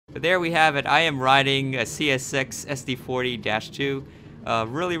But there we have it. I am riding a CS6 SD40-2.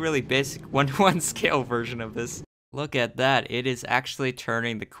 Really basic 1-to-1 scale version of this. Look at that. It is actually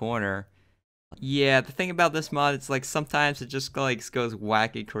turning the corner. Yeah, the thing about this mod, it's like sometimes it just like goes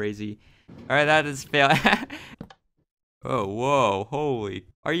wacky crazy. Alright, that is fail. Oh, whoa, holy.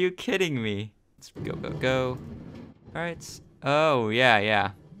 Are you kidding me? Let's go. Alright. Oh,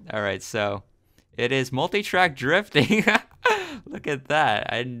 yeah. Alright, so it is multi-track drifting. Look at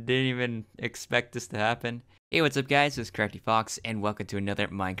that. I didn't even expect this to happen. Hey, what's up guys? It's Crafty Fox and welcome to another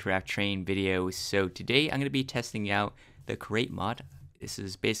Minecraft train video. So today I'm going to be testing out the Create mod. This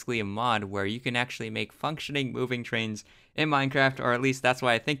is basically a mod where you can actually make functioning moving trains in Minecraft, or at least that's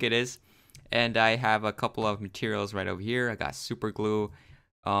what I think it is. And I have a couple of materials right over here. I got super glue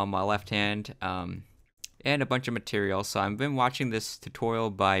on my left hand, and a bunch of materials. So I've been watching this tutorial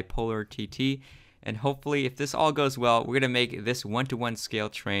by Polar TT, and hopefully if this all goes well, we're gonna make this 1-to-1 scale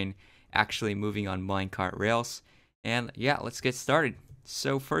train actually moving on minecart rails. And yeah, let's get started.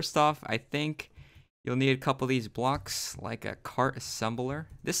 So first off, I think you'll need a couple of these blocks, like a cart assembler.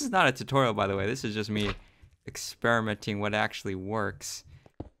 This is not a tutorial, by the way. This is just me experimenting what actually works.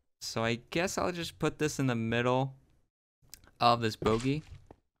 So I guess I'll just put this in the middle of this bogey,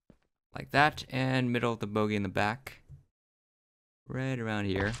 like that, and middle of the bogey in the back, right around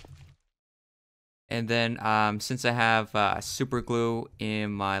here. And then since I have super glue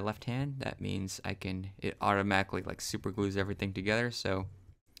in my left hand, that means it automatically like super glues everything together. So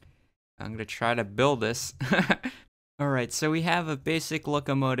I'm gonna try to build this. Alright, so we have a basic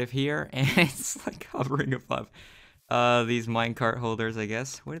locomotive here, and it's like hovering above these minecart holders, I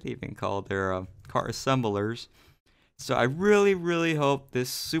guess. What are they even called? They're cart assemblers. So I really hope this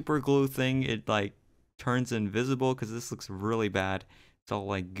super glue thing, it like turns invisible, because this looks really bad. It's all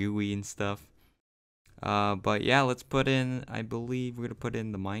like gooey and stuff. But yeah, let's put in, I believe we're gonna put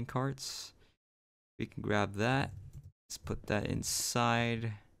in the minecarts. We can grab that. Let's put that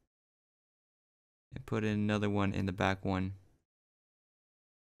inside. And put in another one in the back one.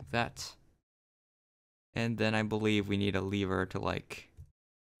 Like that. And then I believe we need a lever to like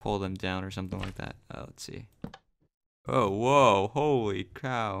pull them down or something like that. Let's see. Oh, whoa, holy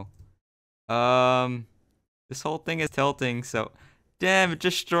cow. This whole thing is tilting, so damn, it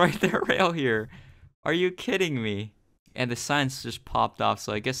destroyed the rail here. Are you kidding me? And the signs just popped off,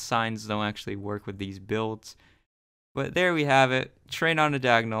 so I guess signs don't actually work with these builds. But there we have it, train on a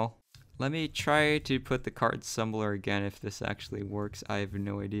diagonal. Let me try to put the cart assembler again if this actually works. I have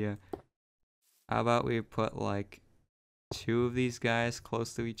no idea. How about we put like 2 of these guys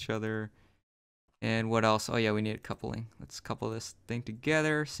close to each other? And what else? Oh yeah, we need a coupling. Let's couple this thing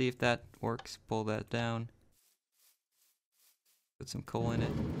together, see if that works. Pull that down. Put some coal in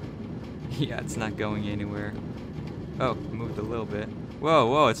it. Yeah, it's not going anywhere. Oh, moved a little bit.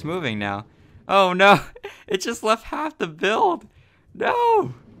 Whoa, it's moving now. Oh no, it just left half the build.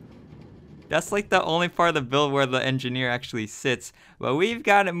 No! That's like the only part of the build where the engineer actually sits. But we've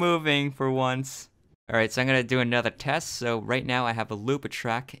got it moving for once. Alright, so I'm going to do another test. So right now I have a loop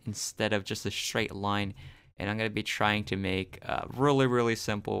track instead of just a straight line. And I'm going to be trying to make a really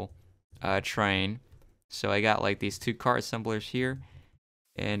simple train. So I got like these 2 cart assemblers here.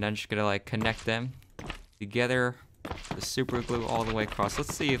 And I'm just going to like connect them together. The super glue all the way across.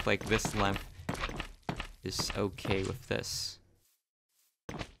 Let's see if like this length is okay with this.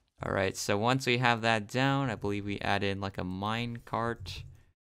 Alright, so once we have that down, I believe we add in like a mine cart.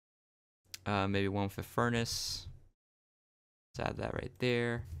 Maybe one with a furnace. Let's add that right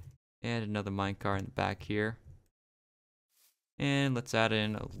there. And another mine cart in the back here. And let's add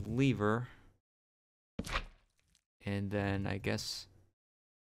in a lever. And then I guess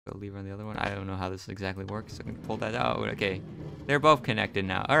a lever on the other one. I don't know how this exactly works. So I can pull that out. Okay, they're both connected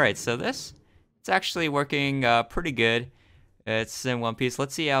now. Alright, so it's actually working pretty good. It's in one piece.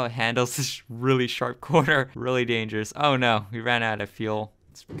 Let's see how it handles this really sharp corner. Really dangerous. Oh no, we ran out of fuel.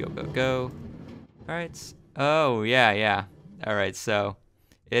 Let's go. Alright. Oh, yeah. Alright, so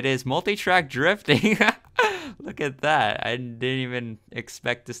it is multi-track drifting. Look at that. I didn't even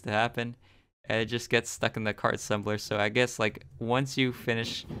expect this to happen. And it just gets stuck in the cart assembler. So I guess like once you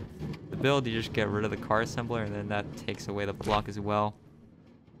finish the build, you just get rid of the cart assembler, and then that takes away the block as well.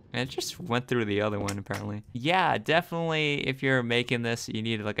 And it just went through the other one, apparently. Yeah, definitely, if you're making this, you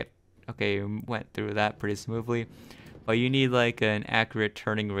need like okay, you went through that pretty smoothly. But you need like an accurate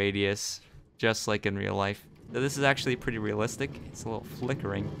turning radius, just like in real life. So this is actually pretty realistic. It's a little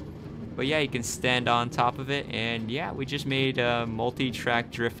flickering. But yeah, you can stand on top of it. And yeah, we just made a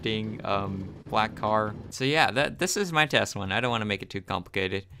multi-track drifting black car. So yeah, this is my test one. I don't want to make it too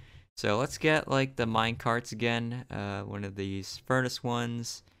complicated. So let's get like the mine carts again. One of these furnace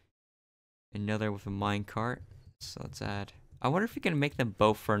ones. Another with a minecart. So let's add. I wonder if we can make them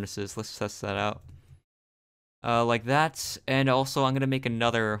both furnaces. Let's test that out. Like that. And also I'm gonna make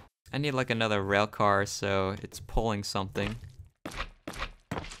another. I need like another rail car, so it's pulling something.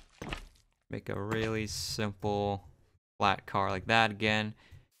 Make a really simple flat car like that again.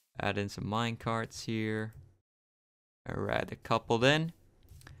 Add in some mine carts here. Alright, they're coupled in.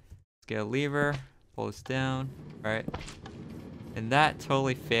 Let's get a lever. Pull this down. Alright. And that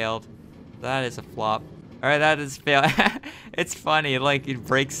totally failed. That is a flop. Alright, that is fail. It's funny, like it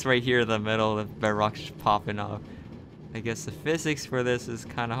breaks right here in the middle, the bedrock's just popping off. I guess the physics for this is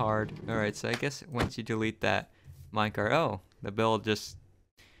kind of hard. Alright, so I guess once you delete that minecart, oh, the build just,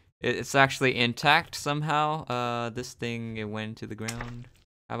 it's actually intact somehow. This thing, it went to the ground.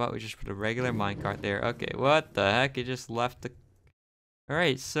 How about we just put a regular minecart there? Okay, what the heck? It just left the...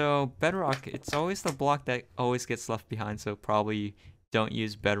 Alright, so bedrock, it's always the block that always gets left behind, so probably don't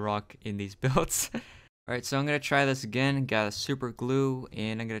use bedrock in these builds. Alright, so I'm going to try this again. Got a super glue,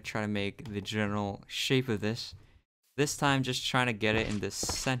 and I'm going to try to make the general shape of this. This time, just trying to get it in the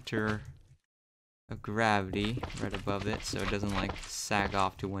center of gravity, right above it, so it doesn't like sag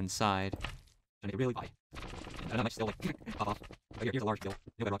off to one side. And it really high. And I might still like pop off. Oh, here's a large build.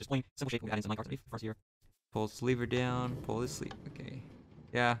 No bedrock, just plain simple shape. We add in some minecarts first here. Pull this lever down. Pull this lever. Okay.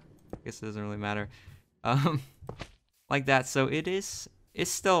 Yeah. I guess it doesn't really matter. Like that. So it's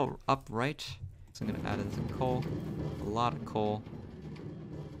still upright. So I'm gonna add in some coal. A lot of coal.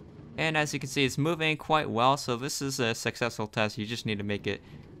 And as you can see, it's moving quite well. So this is a successful test. You just need to make it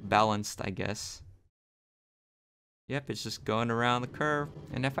balanced, I guess. Yep, it's just going around the curve.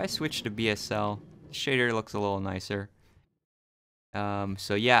 And if I switch to BSL, the shader looks a little nicer.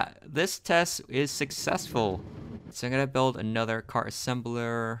 So yeah, this test is successful. So I'm gonna build another cart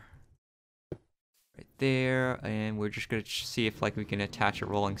assembler right there, and we're just gonna see if like we can attach a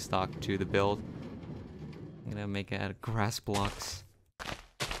rolling stock to the build. I'm gonna make it out of grass blocks.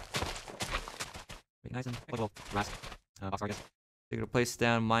 Make nice and a little grass box, I guess. They're gonna place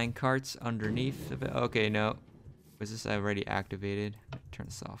down mine carts underneath of it. Okay, no. Was this already activated? Turn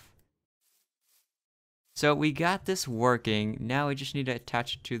this off. So we got this working. Now we just need to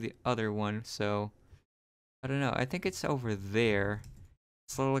attach it to the other one. So I don't know. I think it's over there.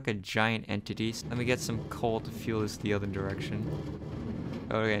 It's sort of like a giant entity. So let me get some coal to fuel this the other direction.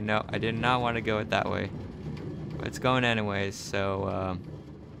 Okay, no, I did not want to go it that way. But it's going anyways. So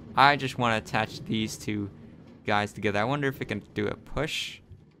I just want to attach these two guys together. I wonder if it can do a push.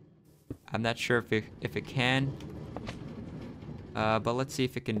 I'm not sure if it can. But let's see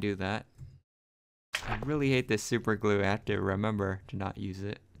if it can do that. I really hate this super glue. I have to remember to not use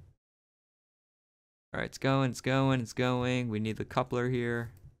it. Alright, it's going, it's going, it's going. We need the coupler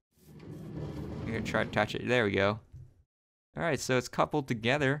here. I'm gonna try to attach it. There we go. Alright, so it's coupled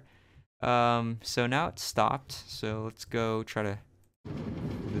together. So now it's stopped. So let's go try to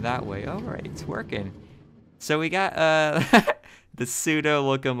do that way. Alright, it's working. So we got the pseudo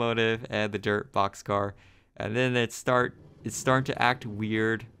locomotive and the dirt boxcar. And then it's starting to act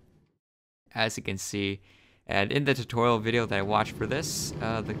weird, as you can see. And in the tutorial video that I watched for this,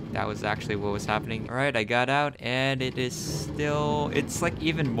 that was actually what was happening. Alright, I got out, and it is still, it's like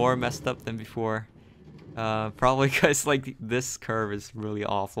even more messed up than before. Probably because like this curve is really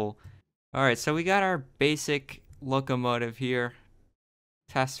awful. Alright, so we got our basic locomotive here.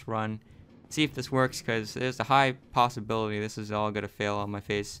 Test run. See if this works, because there's a high possibility this is all gonna fail on my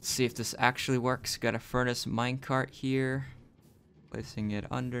face. See if this actually works. Got a furnace minecart here. Placing it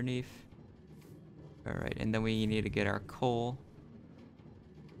underneath. Alright, and then we need to get our coal.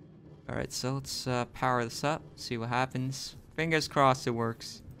 Alright, so let's power this up, see what happens. Fingers crossed it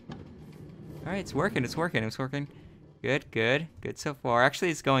works. Alright, it's working, it's working, it's working. Good, good, good so far.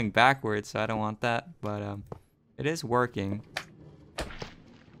 Actually, it's going backwards, so I don't want that, but it is working.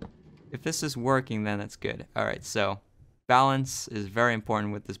 If this is working, then that's good. Alright, so balance is very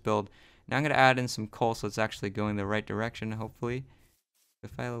important with this build. Now I'm going to add in some coal so it's actually going the right direction, hopefully.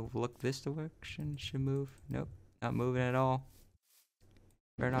 If I look this direction, it should move. Nope, not moving at all.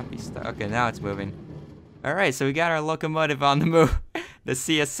 Better not be stuck. Okay, now it's moving. Alright, so we got our locomotive on the move. The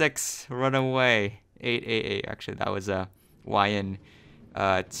CS6 runaway 888. Actually, that was a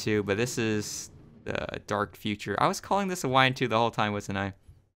YN2, but this is the dark future. I was calling this a YN2 the whole time, wasn't I?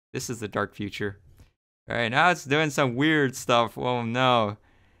 This is the dark future. Alright, now it's doing some weird stuff. Oh no.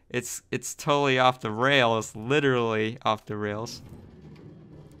 It's totally off the rails. Literally off the rails.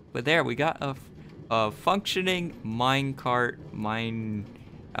 But there, we got a functioning minecart, I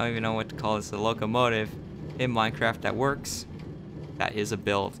don't even know what to call this, a locomotive in Minecraft that works. That is a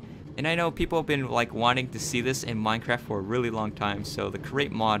build. And I know people have been like wanting to see this in Minecraft for a really long time, so the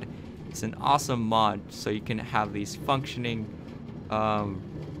create mod It's an awesome mod, so you can have these functioning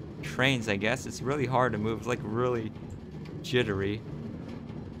trains, I guess. It's really hard to move. It's like really jittery.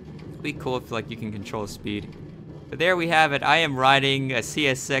 It'd be cool if like you can control the speed. But there we have it. I am riding a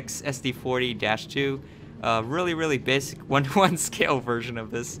CSX SD40-2. Really basic 1-to-1 scale version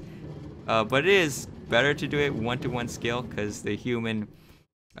of this. But it is better to do it 1-to-1 scale because the human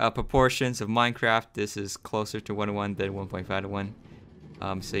proportions of Minecraft, this is closer to 1-to-1 than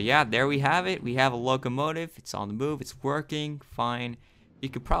 1.5-to-1. So yeah, there we have it. We have a locomotive. It's on the move. It's working fine. You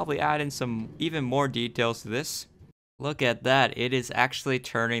could probably add in some even more details to this. Look at that. It is actually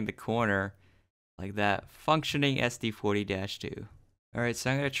turning the corner like that. Functioning SD40-2. Alright,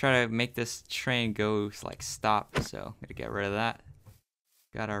 so I'm going to try to make this train go like stop. So I'm going to get rid of that.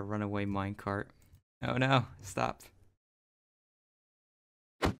 Got our runaway minecart. Oh no, stop.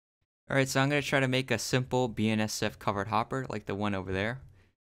 Alright, so I'm going to try to make a simple BNSF covered hopper like the one over there.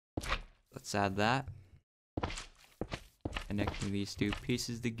 Let's add that. Connecting these two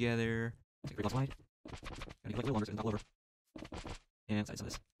pieces together. And size of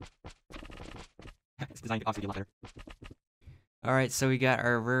this. It's designed to obviously be a lot better. Alright, so we got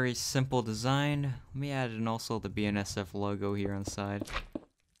our very simple design. Let me add in also the BNSF logo here on the side.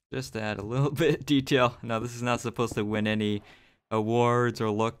 Just to add a little bit of detail. No, this is not supposed to win any awards or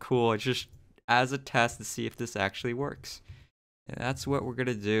look cool. It's just as a test to see if this actually works. And that's what we're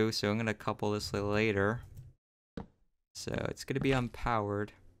gonna do. So I'm gonna couple this later. So it's gonna be unpowered.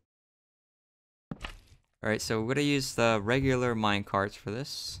 Alright, so we're gonna use the regular minecarts for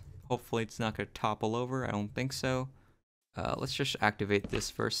this. Hopefully it's not gonna topple over. I don't think so. Let's just activate this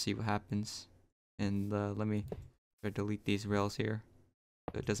first, see what happens. And let me delete these rails here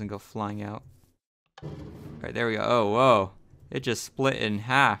so it doesn't go flying out. Alright, there we go. Oh, whoa. It just split in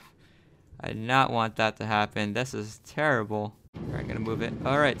half. I did not want that to happen. This is terrible. Alright, gonna move it.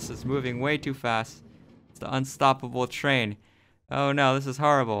 Alright, so it's moving way too fast. It's the unstoppable train. Oh no, this is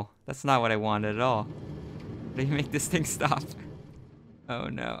horrible. That's not what I wanted at all. How do you make this thing stop? Oh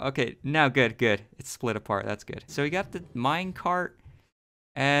no. Okay, now good. It's split apart. That's good. So we got the minecart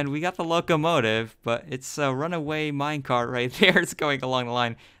and we got the locomotive, but it's a runaway minecart right there. It's going along the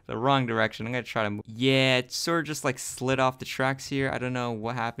line the wrong direction. I'm gonna try to move. Yeah, it sort of just like slid off the tracks here. I don't know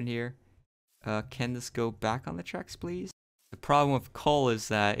what happened here. Can this go back on the tracks, please? The problem with coal is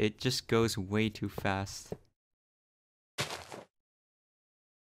that it just goes way too fast.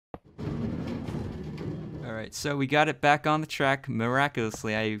 Alright, so we got it back on the track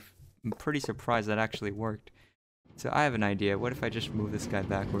miraculously. I'm pretty surprised that actually worked. So I have an idea. What if I just move this guy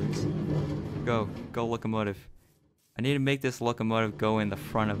backwards? Go locomotive. I need to make this locomotive go in the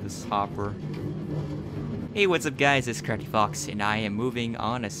front of this hopper. Hey, what's up guys? It's Crafty Fox, and I am moving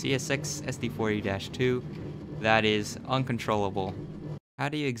on a CSX SD40-2 that is uncontrollable. How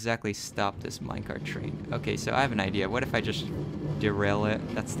do you exactly stop this minecart train? Okay, so I have an idea. What if I just derail it?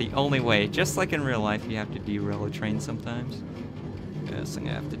 That's the only way. Just like in real life, you have to derail a train sometimes. Yes, I'm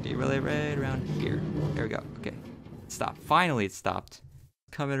gonna have to derail it right around here. There we go. Okay. Stop. Finally, it stopped.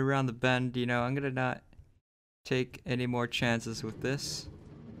 Coming around the bend, you know, I'm gonna not take any more chances with this.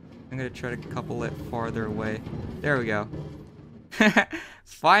 I'm gonna try to couple it farther away. There we go.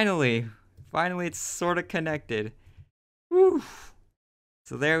 Finally it's sort of connected. Woo!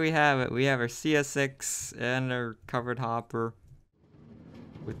 So there we have it. We have our CSX and our covered hopper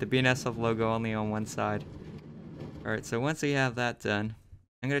with the BNSF logo only on one side. Alright, so once we have that done,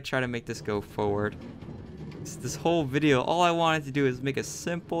 I'm gonna try to make this go forward. This whole video, all I wanted to do is make a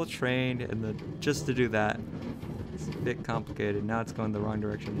simple train, and then just to do that. It's a bit complicated. Now it's going the wrong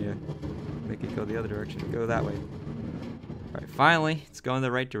direction. Yeah, make it go the other direction. Go that way. Alright, finally, it's going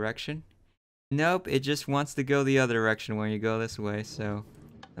the right direction. Nope, it just wants to go the other direction when you go this way, so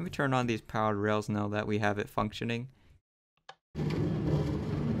let me turn on these powered rails now that we have it functioning.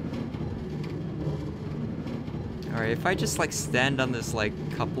 Alright, if I just like stand on this like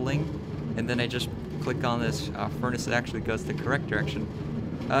coupling and then I just click on this furnace, it actually goes the correct direction.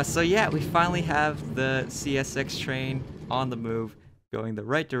 So yeah, we finally have the CSX train on the move, going the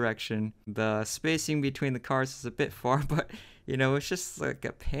right direction. The spacing between the cars is a bit far, but you know, it's just like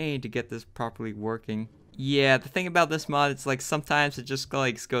a pain to get this properly working. Yeah, the thing about this mod, it's like sometimes it just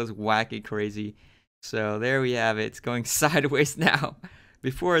like goes wacky crazy. So there we have it. It's going sideways now.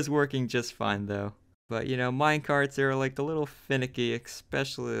 Before it's working just fine though. But you know, minecarts are like a little finicky,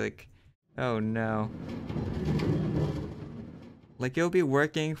 especially like, oh no. Like it'll be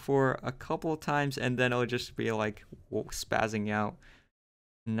working for a couple of times and then it'll just be like spazzing out.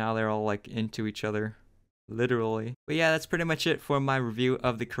 Now they're all like into each other, literally. But yeah, that's pretty much it for my review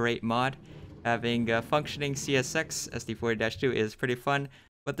of the Create mod. Having a functioning CSX SD40-2 is pretty fun.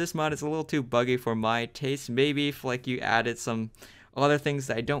 But this mod is a little too buggy for my taste. Maybe if like you added some other things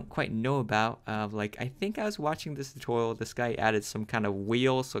that I don't quite know about. Like I think I was watching this tutorial. This guy added some kind of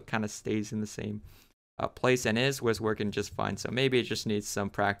wheel, so it kind of stays in the same place, and it was working just fine. So maybe it just needs some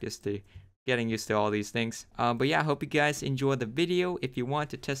practice to getting used to all these things. But yeah, I hope you guys enjoyed the video. If you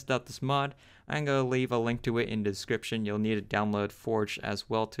want to test out this mod, I'm gonna leave a link to it in the description. You'll need to download Forge as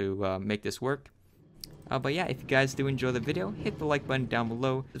well to make this work. But yeah, if you guys do enjoy the video, hit the like button down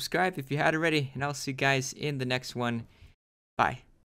below. Subscribe if you hadn't already, and I'll see you guys in the next one. Bye.